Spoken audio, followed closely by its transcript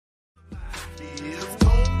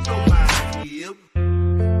you.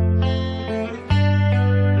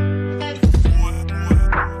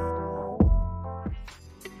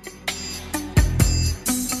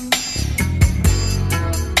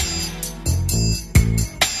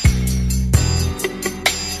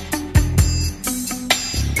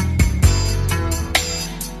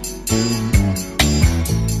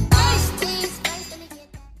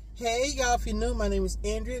 Hey y'all, if you're new, my name is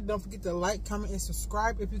Andrea. Don't forget to like, comment, and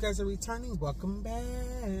subscribe. If you guys are returning, welcome back.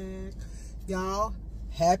 Y'all,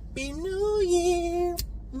 Happy New Year.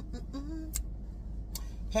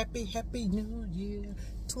 Happy New Year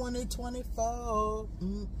 2024.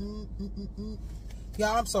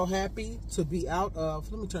 Y'all, I'm so happy to be out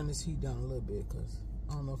of, let me turn this heat down a little bit because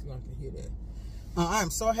I don't know if y'all can hear that. I'm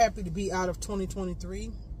so happy to be out of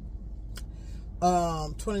 2023.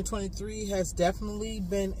 2023 has definitely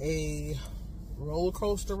been a roller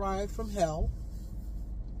coaster ride from hell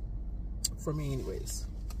for me, anyways.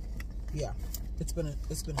 Yeah, it's been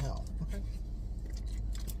hell. Okay,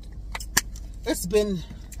 it's been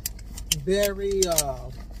very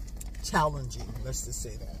challenging. Let's just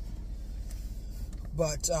say that.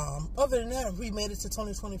 But other than that, we made it to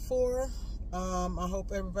 2024. I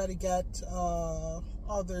hope everybody got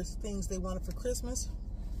all their things they wanted for Christmas.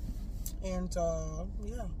 And,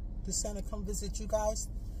 yeah, did Santa come visit you guys?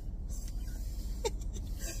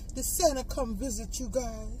 Did Santa come visit you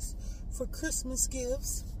guys for Christmas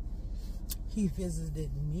gifts? He visited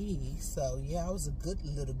me, so, yeah, I was a good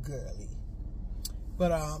little girly.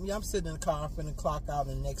 But, yeah, I'm sitting in the car. I'm finna clock out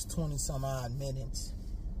in the next 20-some-odd minutes.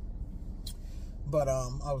 But,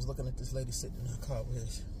 I was looking at this lady sitting in her car with her.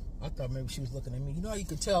 I thought maybe she was looking at me. You know how you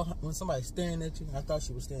could tell when somebody's staring at you? I thought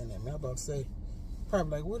she was staring at me. I was about to say,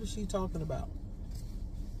 probably like, what is she talking about?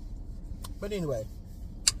 But anyway,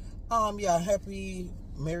 yeah,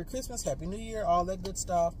 Merry Christmas, Happy New Year, all that good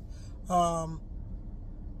stuff.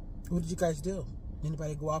 What did you guys do?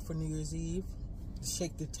 Anybody go out for New Year's Eve?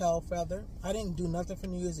 Shake the tail feather? I didn't do nothing for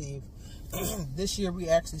New Year's Eve. This year we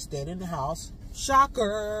actually stayed in the house.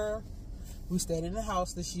 Shocker! We stayed in the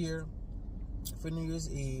house this year for New Year's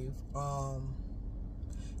Eve.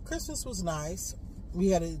 Christmas was nice. We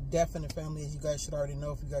had a definite family, as you guys should already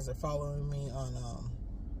know if you guys are following me on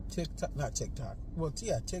TikTok, not TikTok. Well,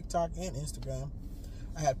 yeah, TikTok and Instagram.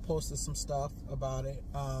 I had posted some stuff about it.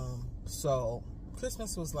 So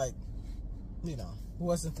Christmas was like, you know,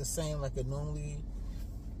 wasn't the same like it normally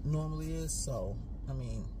is. So I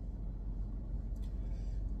mean,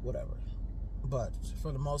 whatever. But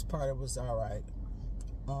for the most part, it was all right.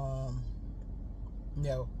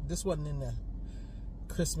 Yeah, this wasn't in the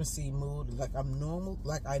Christmassy mood like I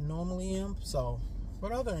normally am. So,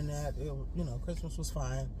 but other than that, you know, Christmas was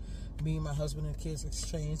fine. Me and my husband and kids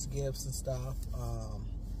exchanged gifts and stuff.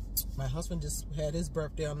 My husband just had his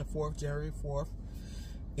birthday on the 4th, January 4th,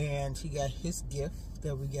 and he got his gift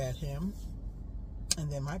that we got him.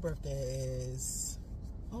 And then my birthday is,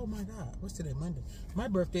 oh my God, what's today? Monday. My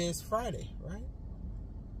birthday is Friday, right?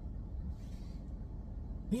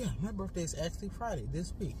 Yeah, my birthday is actually Friday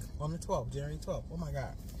this week on the 12th, January 12th. Oh my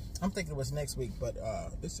God. I'm thinking it was next week, but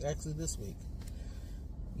it's actually this week.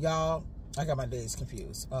 Y'all, I got my days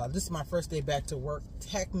confused. This is my first day back to work.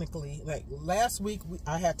 Technically, like last week,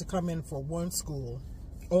 I had to come in for one school,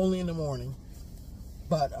 only in the morning.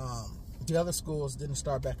 But the other schools didn't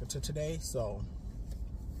start back until today, so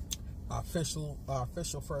official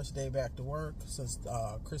first day back to work since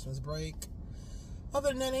Christmas break.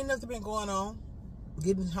 Other than that, ain't nothing been going on.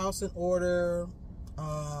 Getting the house in order.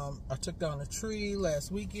 I took down a tree last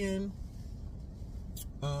weekend.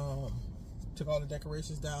 Took all the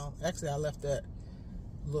decorations down. Actually, I left that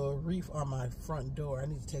little wreath on my front door. I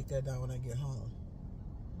need to take that down when I get home.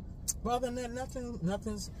 But other than that, nothing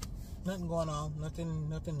going on. Nothing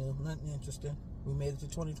new. Nothing interesting. We made it to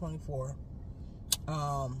 2024.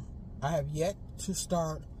 I have yet to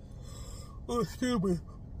start. Oh, excuse me.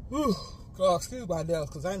 Oh, excuse my nails,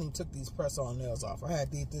 because I didn't even took these press-on nails off. I had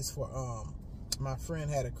did this for, my friend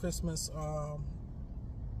had a Christmas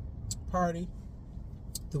party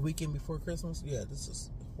the weekend before Christmas. Yeah, this is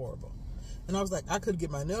horrible. And I was like, I could get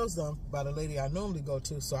my nails done by the lady I normally go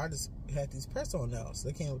to, so I just had these press-on nails.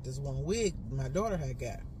 They came with this one wig my daughter had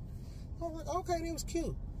got. I was like, okay, they was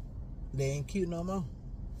cute. They ain't cute no more.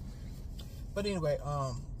 But anyway,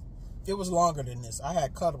 it was longer than this. I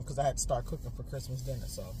had cut them because I had to start cooking for Christmas dinner.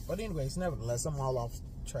 So, but anyways, nevertheless, I'm all off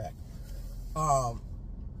track. What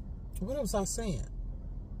was I saying?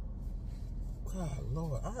 God,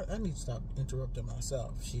 Lord, I need to stop interrupting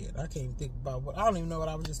myself. Shit, I can't even think about I don't even know what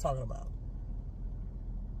I was just talking about.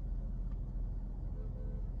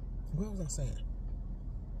 What was I saying?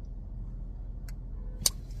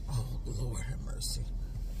 Oh, Lord have mercy.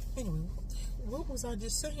 Anyway, what was I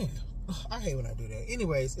just saying? Ugh, I hate when I do that.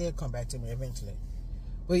 Anyways, it'll come back to me eventually.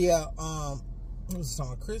 But yeah, it was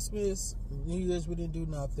on Christmas, New Year's, we didn't do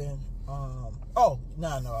nothing. Oh, no,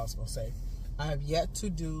 I was gonna say, I have yet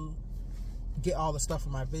to get all the stuff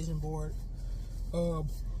on my vision board.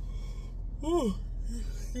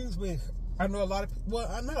 Excuse me. I know a lot of people,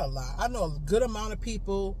 well, not a lot. I know a good amount of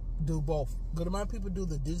people do both. Good amount of people do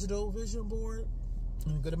the digital vision board,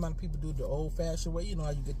 and a good amount of people do the old-fashioned way. You know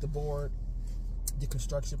how you get the board, the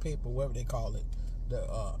construction paper, whatever they call it.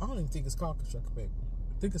 I don't even think it's called construction paper.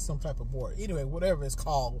 I think it's some type of board. Anyway, whatever it's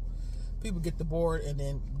called, people get the board and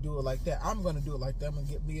then do it like that. I'm going to do it like that. I'm going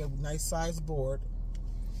to get me a nice size board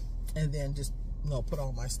and then just, put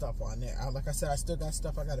all my stuff on there. Like I said, I still got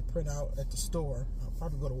stuff I got to print out at the store. I'll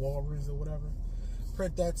probably go to Walgreens or whatever.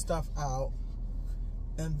 Print that stuff out.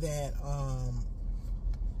 And then,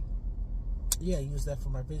 use that for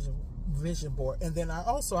my vision board. And then I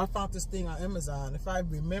found this thing on Amazon. If I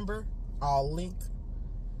remember, I'll link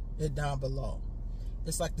it down below.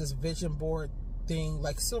 It's like this vision board thing.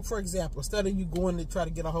 Like, so for example, instead of you going to try to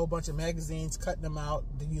get a whole bunch of magazines, cutting them out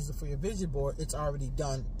to use it for your vision board, it's already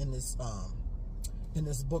done in this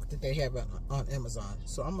book that they have on Amazon.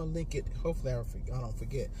 So I'm gonna link it. Hopefully I don't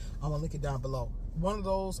forget. I'm gonna link it down below. One of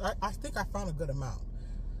those, I think I found a good amount,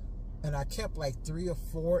 and I kept like 3 or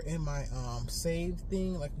 4 in my save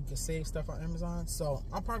thing. Like, you can save stuff on Amazon. So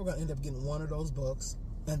I'm probably gonna end up getting one of those books.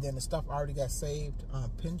 And then the stuff already got saved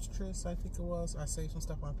on Pinterest, I think it was. I saved some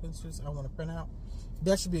stuff on Pinterest I want to print out.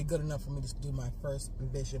 That should be good enough for me to do my first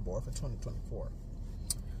vision board for 2024.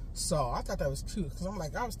 So I thought that was cute, because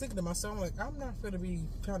I was thinking to myself, I'm not going to be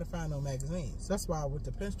trying to find no magazines. That's why I went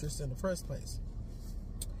to Pinterest in the first place.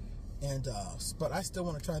 And but I still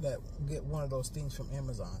want to try to get one of those things from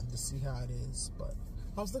Amazon to see how it is. But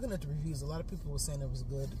I was looking at the reviews. A lot of people were saying it was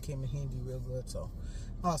good. It came in handy real good. So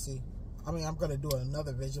I'll see. I'm going to do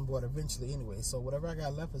another vision board eventually anyway. So whatever I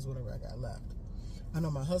got left is whatever I got left. I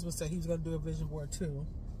know my husband said he was going to do a vision board too.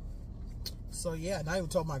 So yeah, and I even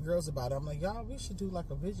told my girls about it. I'm like, y'all, we should do like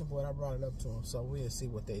a vision board. I brought it up to them. So we'll see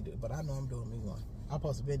what they do. But I know I'm doing me one. I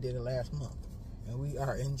supposed to have been did it last month. And we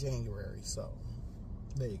are in January. So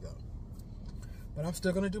there you go. But I'm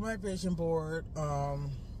still going to do my vision board. Other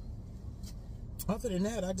than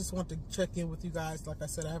that, I just want to check in with you guys. Like I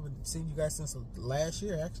said, I haven't seen you guys since last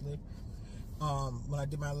year, actually. When I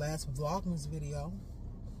did my last Vlogmas video.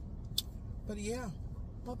 But yeah,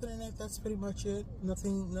 other than that, that's pretty much it.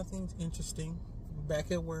 Nothing interesting.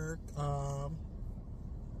 Back at work. I'm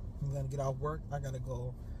gonna get off work. I gotta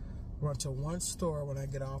go run to one store when I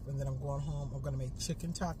get off, and then I'm going home. I'm gonna make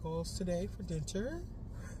chicken tacos today for dinner,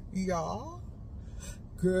 y'all.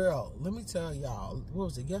 Girl, let me tell y'all. What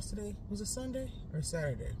was it? Yesterday? Was it Sunday or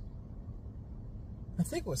Saturday? I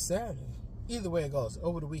think it was Saturday. Either way it goes,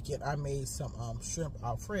 over the weekend I made some shrimp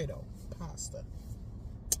Alfredo pasta.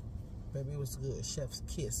 Baby, it was good. Chef's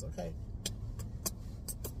kiss, okay?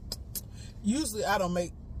 Usually I don't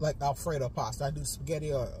make like Alfredo pasta. I do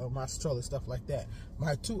spaghetti or mozzarella, stuff like that.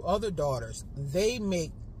 My 2 other daughters, they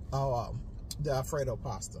make the Alfredo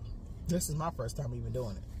pasta. This is my first time even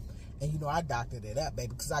doing it. And I doctored it up, baby,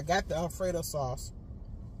 because I got the Alfredo sauce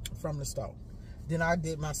from the store. Then I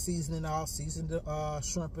did my seasoning, seasoned the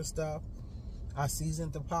shrimp and stuff. I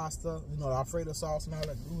seasoned the pasta, the Alfredo sauce and all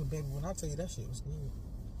that. Ooh, baby, when I tell you that shit was good.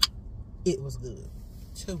 It was good.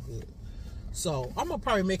 Too good. So, I'm going to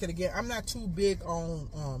probably make it again. I'm not too big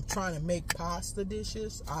on trying to make pasta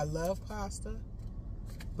dishes. I love pasta.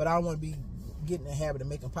 But I don't want to be getting in the habit of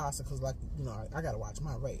making pasta because, I got to watch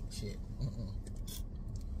my weight. Shit.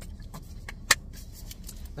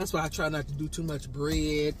 That's why I try not to do too much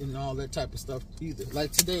bread and all that type of stuff either.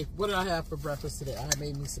 Like today, what did I have for breakfast today? I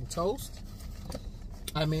made me some toast.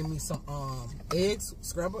 I made me some eggs,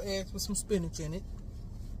 scrambled eggs with some spinach in it.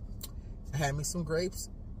 I had me some grapes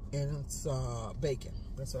and some bacon.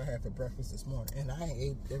 That's what I had for breakfast this morning. And I ain't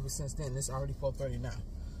ate ever since then. It's already 4:30 now.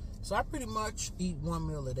 So I pretty much eat 1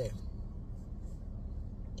 meal a day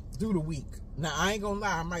through the week. Now, I ain't gonna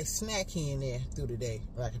lie, I might snack here and there through the day.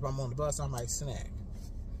 Like if I'm on the bus, I might snack.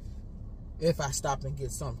 If I stop and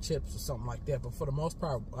get some chips or something like that. But for the most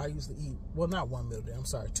part, I usually eat, well, not 1 meal a day. I'm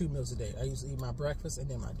sorry, 2 meals a day. I usually eat my breakfast and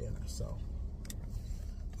then my dinner. So,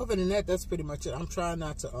 other than that, that's pretty much it. I'm trying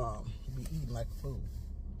not to be eating like food.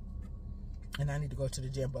 And I need to go to the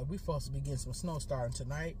gym. But we're supposed to be getting some snow starting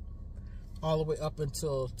tonight. All the way up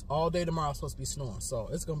until all day tomorrow, it's supposed to be snowing. So,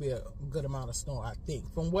 it's going to be a good amount of snow, I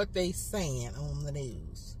think. From what they saying on the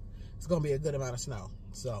news, it's going to be a good amount of snow.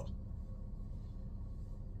 So,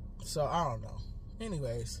 I don't know.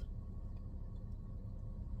 Anyways,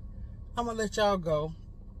 I'm going to let y'all go.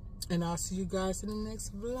 And I'll see you guys in the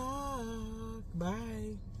next vlog.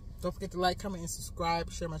 Bye. Don't forget to like, comment, and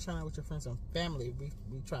subscribe. Share my channel with your friends and family. We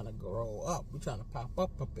trying to grow up. We trying to pop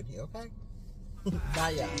up in here, okay?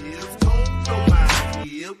 Bye, y'all.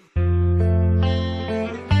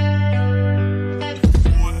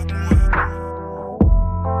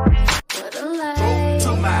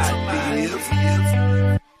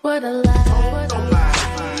 What a lie.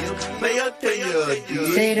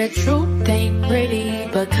 Say the truth ain't pretty,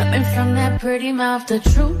 but coming from that pretty mouth, the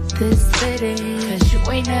truth is fitting. Cause you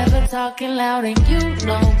ain't never talking loud and you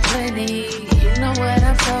know plenty. You know what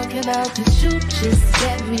I'm talking about, cause you just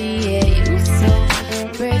get me. Yeah, you so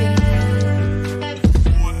pretty.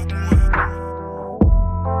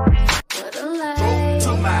 What a lie.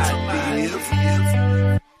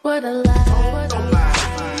 What a lie.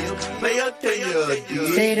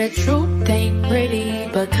 Say the truth ain't pretty,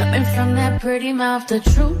 but coming from that pretty mouth, the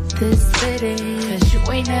truth is fitting. Cause you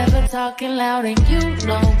ain't never talking loud and you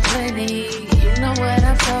know plenty. You know what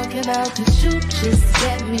I'm talking about, cause you just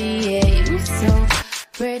get me. Yeah, you so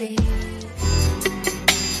pretty.